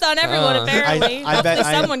lost on everyone, apparently. I bet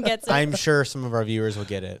someone gets it. I'm sure some of our viewers will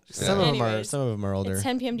get it. Some of them are older. It's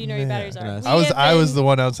 10 p.m. Do you know where your batteries are? I was the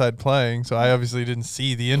one outside playing, so I obviously didn't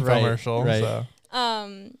see the infomercial. Right.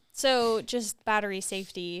 So just battery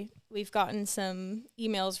safety. We've gotten some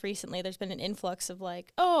emails recently. There's been an influx of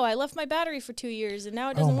like, oh, I left my battery for 2 years and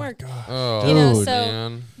now it doesn't work. Oh, you know, so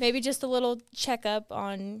man. maybe just a little checkup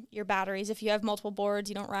on your batteries. If you have multiple boards,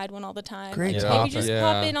 you don't ride one all the time. Great like, topic. Maybe just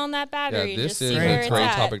pop in on that battery. This just see where it's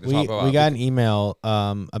at. topic to talk about. We got an email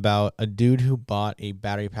about a dude who bought a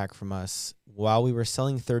battery pack from us while we were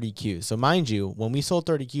selling 30 Qs. So mind you, when we sold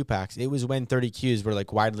 30 Q packs, it was when 30 Qs were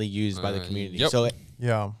like widely used by the community. Yep.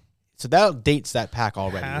 So that dates that pack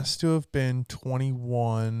already. Has to have been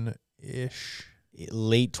 21-ish.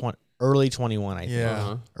 Early 21, I think.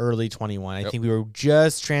 Yeah. Early 21. I think we were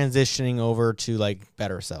just transitioning over to like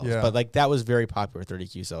better cells. Yeah. But like that was very popular,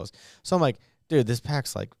 30Q cells. So I'm like, dude, this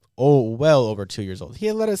pack's like well over 2 years old. He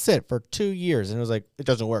had let it sit for 2 years and it was like, it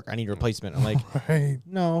doesn't work. I need a replacement. I'm like,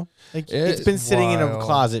 no. Like it's been sitting in a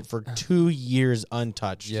closet for 2 years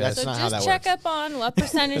untouched. Yes. That's so not how that works. just check up on what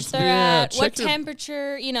percentage they're at, what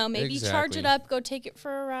temperature, maybe charge it up, go take it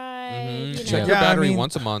for a ride. Check your battery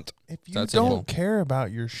once a month. If you don't care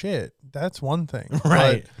about your shit, that's one thing.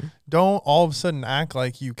 Right. But don't all of a sudden act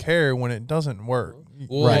like you care when it doesn't work.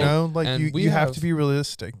 Well, you know, like you have to be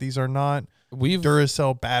realistic. These are not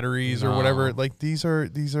Duracell batteries or whatever. Like these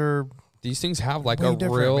things have like a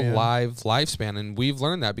real live lifespan, and we've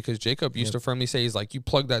learned that because Jacob used to firmly say, he's like, you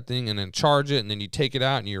plug that thing and then charge it and then you take it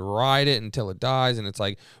out and you ride it until it dies. And it's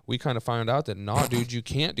like, we kind of found out that dude, you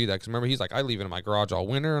can't do that. Because remember, he's like, I leave it in my garage all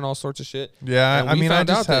winter and all sorts of shit. Yeah, I mean, I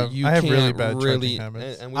have really bad charging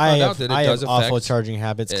habits. And we found out that it does affect awful charging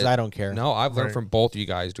habits because I don't care. No, I've learned from both of you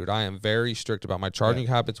guys, dude. I am very strict about my charging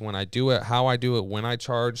habits, when I do it, how I do it, when I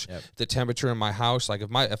charge, the temperature in my house. Like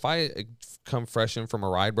if I come fresh in from a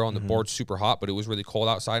ride, bro, and the board's super hot, but it was really cold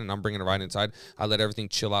outside and I'm bringing a ride inside, I let everything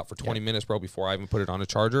chill out for 20 minutes, bro, before I even put it on a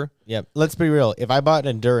charger. Yep. Let's be real. If I bought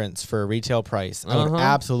Endurance for a retail price, I would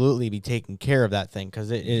absolutely be taking care of that thing because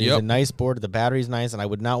it is a nice board. The battery's nice, and I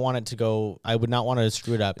would not want it to go. I would not want to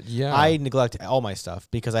screw it up. Yeah. I neglect all my stuff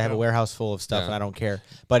because I have a warehouse full of stuff and I don't care.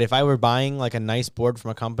 But if I were buying like a nice board from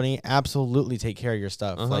a company, absolutely take care of your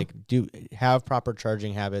stuff. Like have proper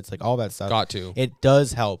charging habits, like all that stuff. Got to. It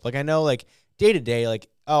does help. Like I know, like day to day, like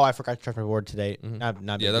oh, I forgot to charge my board today. Not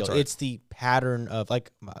big deal. Right. It's the pattern of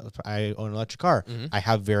like I own an electric car. I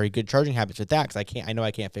have very good charging habits with that because I know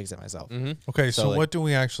I can't fix it myself. Okay, so like, what do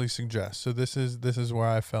we actually suggest? So this is where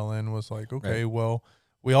I fell in, was like, okay, well,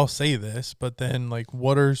 we all say this, but then like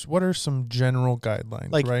what are some general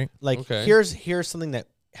guidelines, right? Like here's something that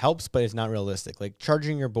helps, but it's not realistic. Like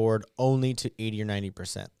charging your board only to 80 or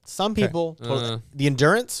 90%. Some people the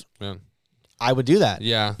endurance. Yeah. I would do that.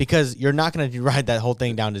 Yeah. Because you're not going to ride that whole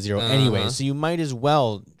thing down to zero anyway. So you might as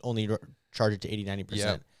well only charge it to 80, 90%.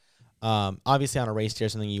 Yep. Obviously on a race day or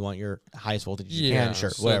something, you want your highest voltage you can.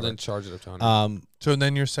 Sure. So whatever. Then charge it up to 100. So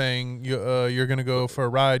then you're saying you're going to go for a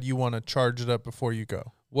ride. You want to charge it up before you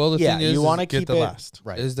go. Well, the thing is, you want to keep the last.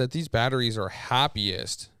 Right. Is that these batteries are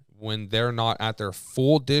happiest when they're not at their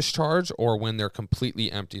full discharge or when they're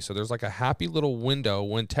completely empty. So there's like a happy little window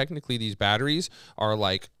when technically these batteries are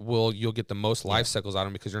like, you'll get the most life cycles out of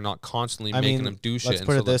them because you're not constantly making them do shit. Let's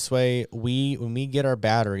put it this way. When we get our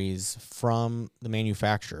batteries from the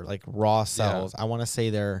manufacturer, like raw cells, I want to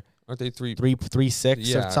say they're, aren't they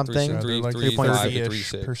 3.6 or something?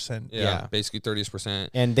 3.6%. Yeah, basically 30%.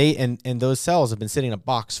 And those cells have been sitting in a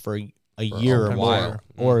box for a year or more,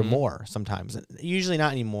 or more sometimes. Usually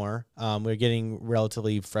not anymore. We're getting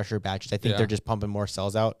relatively fresher batches. I think they're just pumping more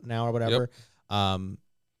cells out now or whatever.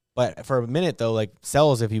 But for a minute though, like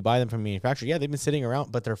cells, if you buy them from manufacturer, they've been sitting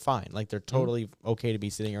around, but they're fine. Like they're totally okay to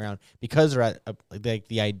be sitting around because they're at like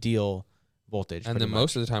the ideal voltage. And then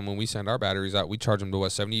most of the time when we send our batteries out, we charge them to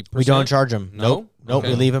what, 70%? We don't charge them. Nope. Okay.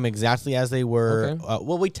 We leave them exactly as they were. Okay.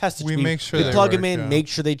 We test it. We make sure we plug them in, make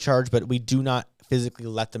sure they charge, but we do not physically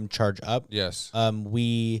let them charge up. Yes.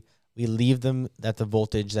 We leave them at the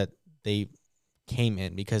voltage that they came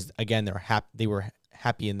in because again they were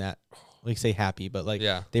happy in that. We say happy, but like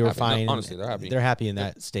they were happy. Fine. No, honestly, they're happy. They're happy in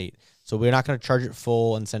that state. So we're not going to charge it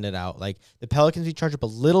full and send it out. Like the Pelicans, we charge up a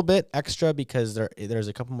little bit extra because there's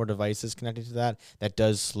a couple more devices connected to that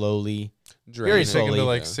does slowly, very slowly, to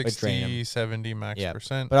like 60, 70 max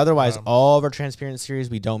percent. But otherwise, all of our transparent series,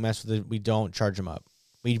 we don't mess with it. We don't charge them up.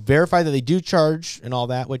 We verify that they do charge and all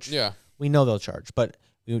that, which we know they'll charge. But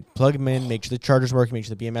we plug them in, make sure the charger's working, make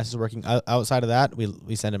sure the BMS is working. Outside of that,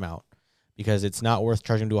 we send them out because it's not worth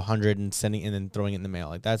charging to 100 and sending and then throwing it in the mail.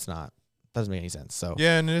 Like doesn't make any sense. So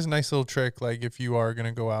and it is a nice little trick. Like if you are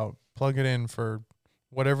gonna go out, plug it in for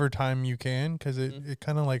whatever time you can, because it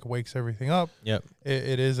kind of like wakes everything up. Yep.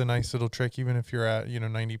 It is a nice little trick, even if you're at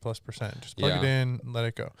 90+%. Just plug it in, let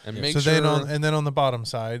it go. And make sure. Then on the bottom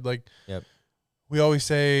side, like we always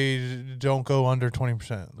say, don't go under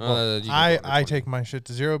 20%. Well, I take my shit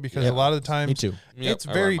to zero because a lot of the times me too. It's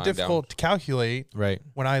very difficult to calculate. Right.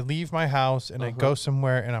 When I leave my house and I go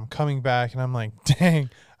somewhere and I'm coming back and I'm like, dang,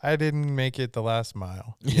 I didn't make it the last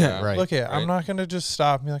mile. Yeah, right. Look I'm not going to just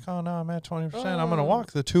stop and be like, oh, no, I'm at 20%. I'm going to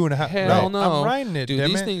walk the 2.5. Hell no. I'm riding it, dude,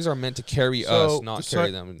 these things are meant to carry us, not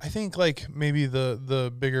carry them. I think like maybe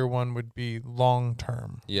the bigger one would be long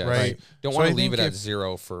term. Yeah. Right. Don't want to leave it at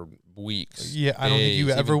zero for weeks. Yeah, I don't think you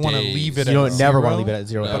ever want to leave it at zero. You don't never want to leave it at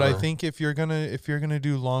zero. But I think if you're gonna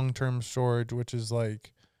do long term storage, which is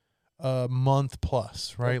like a month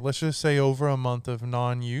plus, right? Let's just say over a month of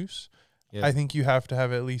non-use. Yep. I think you have to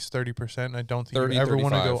have at least 30%. I don't think 30, you ever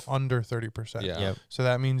want to go under 30%. Yeah. Yep. So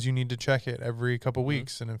that means you need to check it every couple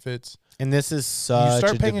weeks. And if it's this is such you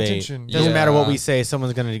start a paying debate. attention. Doesn't matter what we say,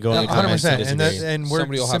 someone's going to go in the comments 100%. And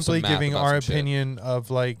we're simply giving our opinion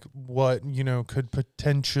of like what could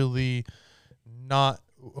potentially not.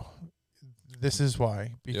 This is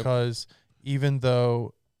why, because even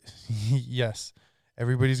though yes.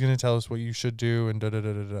 Everybody's going to tell us what you should do and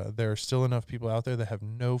there are still enough people out there that have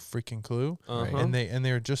no freaking clue and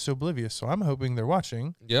they're just so oblivious. So I'm hoping they're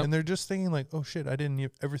watching and they're just thinking like, oh shit, I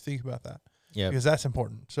didn't ever think about that. Yeah. Because that's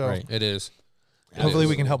important. So it is. Hopefully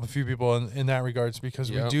we can help a few people in that regards because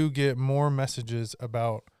we do get more messages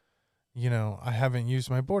about, I haven't used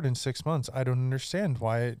my board in 6 months. I don't understand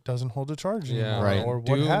why it doesn't hold a charge anymore. Right. Or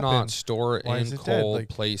what happened. Do not store it in cold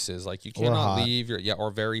places. Like you cannot leave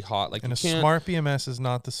or very hot. Like and a smart BMS is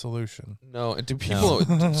not the solution. No. Do people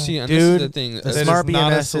see? And Dude, this is the thing. The smart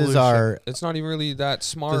BMSs are. It's not even really that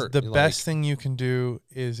smart. The best thing you can do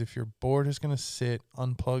is if your board is going to sit,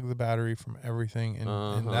 unplug the battery from everything,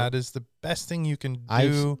 and that is the best thing you can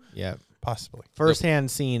do. Possibly.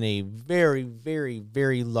 Firsthand seen a very, very,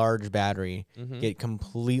 very large battery get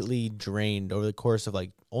completely drained over the course of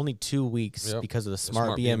like only 2 weeks because of the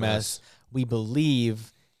smart BMS. We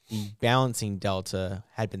believe the balancing delta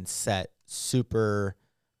had been set super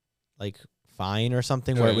like fine or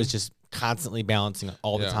something where it was just constantly balancing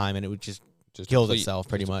all the time and it would just killed itself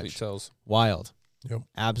pretty much. Cells. Wild. Yep.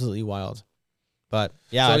 Absolutely wild. But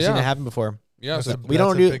I've seen it happen before. Yeah, so we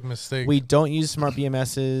don't do big mistake. We don't use smart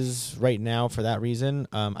BMSs right now for that reason.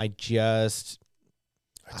 I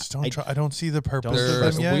don't see the purpose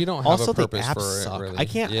of them yet. We don't have also, a purpose the apps for suck. it. Really. I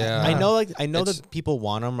can't. Yeah. I know that people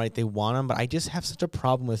want them, right? They want them, but I just have such a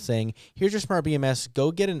problem with saying, "Here's your smart BMS.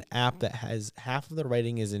 Go get an app that has half of the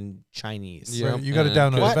writing is in Chinese." Yeah, right. You got to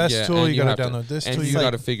download the best tool. You got to download this tool. And you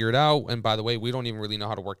got to figure it out. And by the way, we don't even really know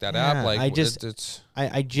how to work that app. Like, I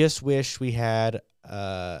just wish we had.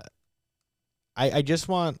 I just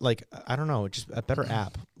want, like, I don't know, just a better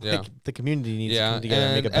app. Yeah. Like, the community needs to come together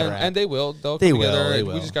and make a better app. And they will. They'll come together.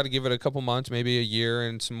 We just got to give it a couple months, maybe a year,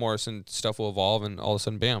 and some stuff will evolve, and all of a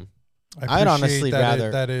sudden, bam. I'd honestly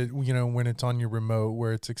rather that it when it's on your remote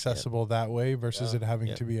where it's accessible that way versus it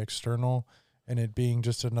having to be external and it being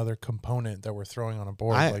just another component that we're throwing on a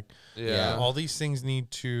board. All these things need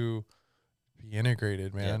to be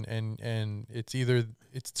integrated, man. And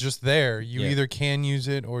it's just there. You either can use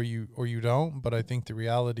it or you don't. But I think the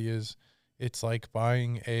reality is it's like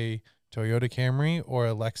buying a Toyota Camry or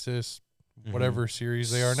a Lexus, whatever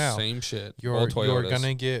series they are now. Same shit. You're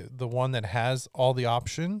gonna get the one that has all the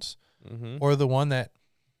options, or the one that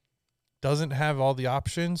doesn't have all the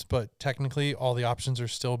options, but technically all the options are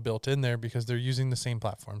still built in there because they're using the same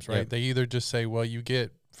platforms, right? Yep. They either just say, well, you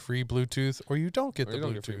get free Bluetooth or you don't get the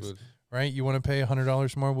Bluetooth. Right? You want to pay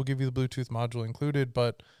 $100 more, we'll give you the Bluetooth module included,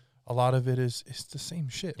 but a lot of it is the same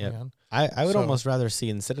shit, man. I would almost rather see,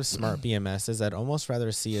 instead of smart BMSs, I'd almost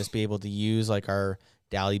rather see us be able to use like our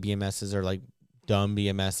DALI BMSs or like dumb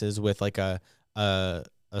BMSs with like a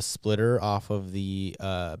splitter off of the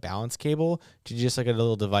balance cable to just like a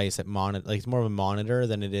little device that like it's more of a monitor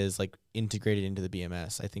than it is like integrated into the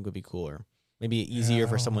BMS. I think would be cooler. Maybe easier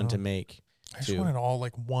for someone to make. I just want it all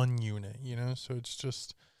like one unit, so it's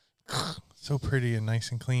just so pretty and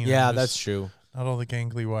nice and clean. Yeah, that's true. Not all the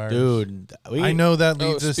gangly wires. Dude, I know that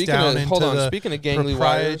leads us down into the speaking of gangly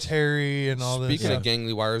proprietary wires, and all this. Speaking of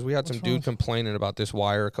gangly wires, we had some dude complaining about this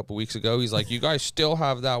wire a couple weeks ago. He's like, you guys still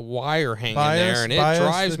have that wire hanging there, and it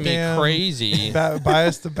drives me crazy.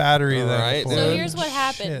 Bias the battery there. Right? So here's what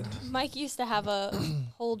happened. Mike used to have a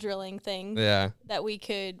hole drilling thing that we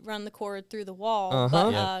could run the cord through the wall.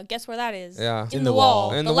 But guess where that is? Yeah. In the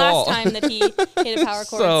wall. The last time that he hit a power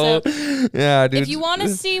cord. So yeah, dude. If you want to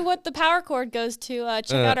see what the power cord goes to,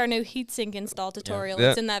 check out our new heatsink install tutorial.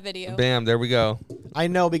 It's in that video. Bam, there we go. I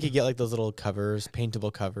know we could get like those little covers,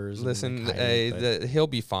 paintable covers. Listen, he'll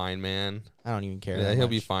be fine, man. I don't even care. Yeah, he'll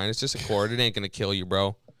be fine. It's just a cord. It ain't gonna kill you,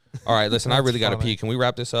 bro. All right, listen, I really got to pee. Can we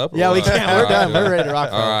wrap this up? Yeah, we can. We're done. We're ready to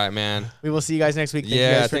rock. All right, man. We will see you guys next week. Thank you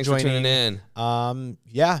guys for joining in.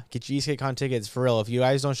 Get your EasyCon tickets for real. If you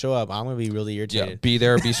guys don't show up, I'm gonna be really irritated. Yeah, be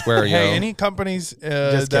there, be square, yo. Hey, any companies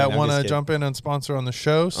that want to jump in and sponsor on the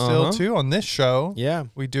show still too on this show? Yeah,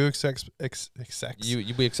 we do accept. We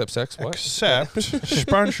accept sex. What? Accept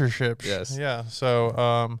sponsorships. Yes. Yeah.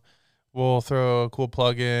 So we'll throw a cool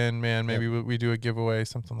plug in, man. Maybe we do a giveaway,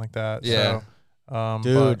 something like that. Yeah. So,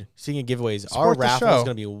 dude, speaking of giveaways, our raffle is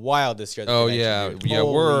gonna be wild this year. Can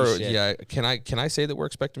I say that we're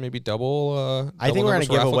expecting maybe double? I think we're gonna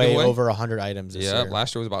give away over 100 items this year.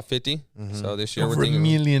 Last year was about 50, so this year over we're thinking $1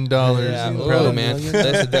 million. Yeah,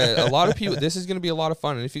 man, a lot of people. This is gonna be a lot of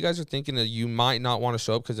fun, and if you guys are thinking that you might not want to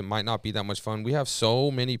show up because it might not be that much fun, we have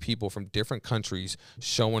so many people from different countries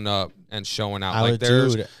showing up and showing out. Like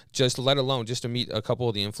there's just let alone just to meet a couple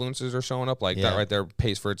of the influencers are showing up. Like that right there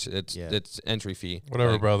pays for its entry fee.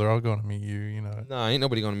 Whatever, brother. I'll go to meet you. You know. No, ain't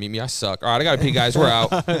nobody going to meet me. I suck. All right, I got to pee, guys. We're out.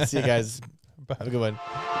 See you guys. Have a good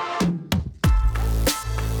one.